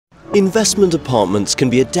Investment apartments can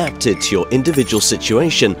be adapted to your individual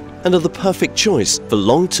situation and are the perfect choice for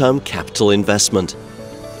long-term capital investment.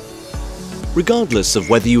 Regardless of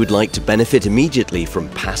whether you would like to benefit immediately from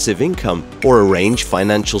passive income or arrange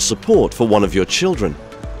financial support for one of your children,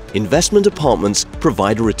 investment apartments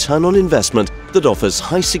provide a return on investment that offers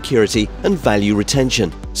high security and value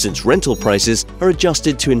retention, since rental prices are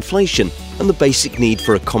adjusted to inflation and the basic need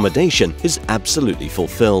for accommodation is absolutely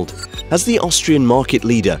fulfilled. As the Austrian market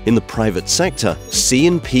leader in the private sector,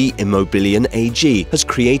 C&P Immobilien AG has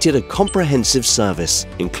created a comprehensive service,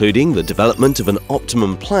 including the development of an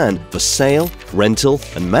optimum plan for sale, rental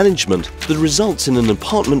and management that results in an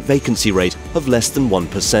apartment vacancy rate of less than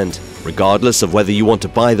 1%. Regardless of whether you want to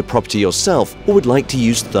buy the property yourself or would like to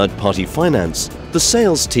use third-party finance, the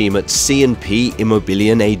sales team at C&P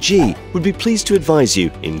Immobilien AG would be pleased to advise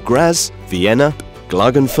you in Graz, Vienna,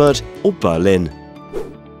 Klagenfurt or Berlin.